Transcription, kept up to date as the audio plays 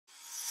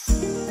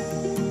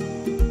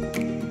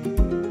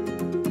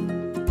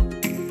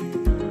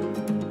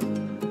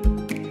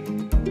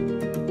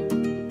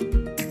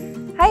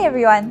Hi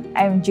everyone,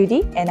 I'm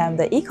Judy and I'm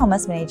the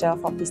e-commerce manager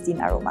for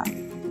Pristine Aroma.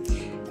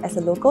 As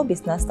a local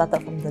business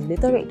started from the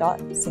Little Red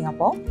Dot,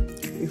 Singapore,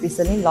 we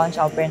recently launched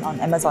our brand on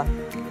Amazon.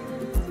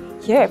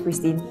 Here at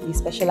Pristine, we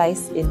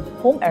specialize in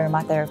home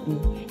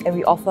aromatherapy and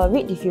we offer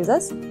reed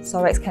diffusers,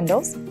 Sorex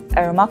candles,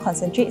 aroma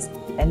concentrates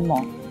and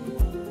more.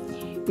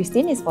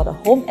 Pristine is for the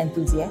home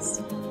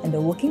enthusiast and the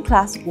working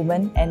class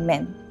women and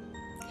men.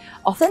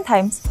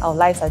 Oftentimes, our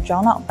lives are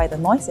drowned out by the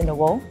noise in the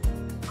world,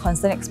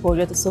 constant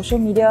exposure to social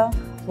media,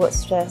 work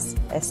stress,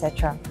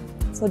 etc.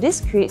 So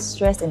this creates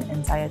stress and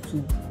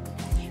anxiety.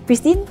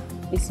 Pristine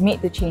is made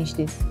to change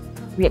this.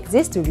 We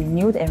exist to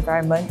renew the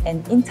environment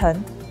and in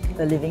turn,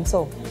 the living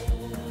soul.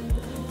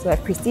 So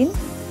at Pristine,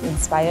 we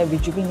inspire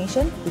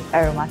rejuvenation with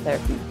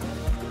aromatherapy.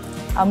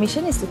 Our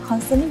mission is to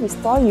constantly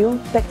restore you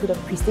back to the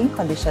pristine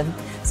condition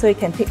so you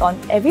can take on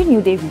every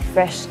new day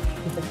refreshed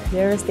with a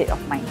clearer state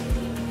of mind.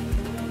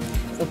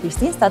 So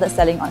Pristine started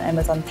selling on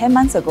Amazon 10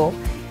 months ago,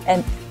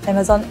 and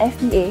Amazon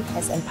FBA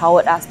has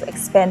empowered us to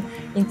expand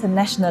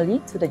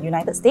internationally to the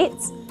United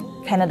States,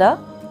 Canada,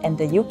 and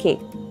the UK.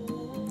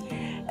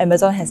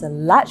 Amazon has a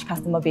large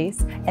customer base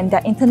and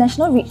their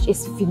international reach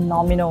is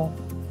phenomenal.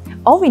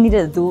 All we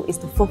needed to do is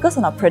to focus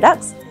on our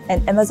products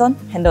and Amazon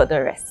handled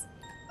the rest.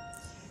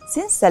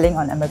 Since selling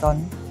on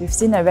Amazon, we've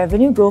seen a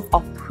revenue growth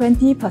of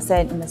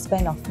 20% in the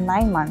span of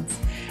 9 months,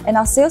 and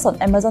our sales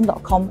on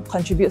Amazon.com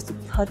contributes to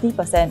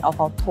 30% of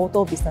our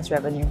total business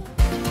revenue.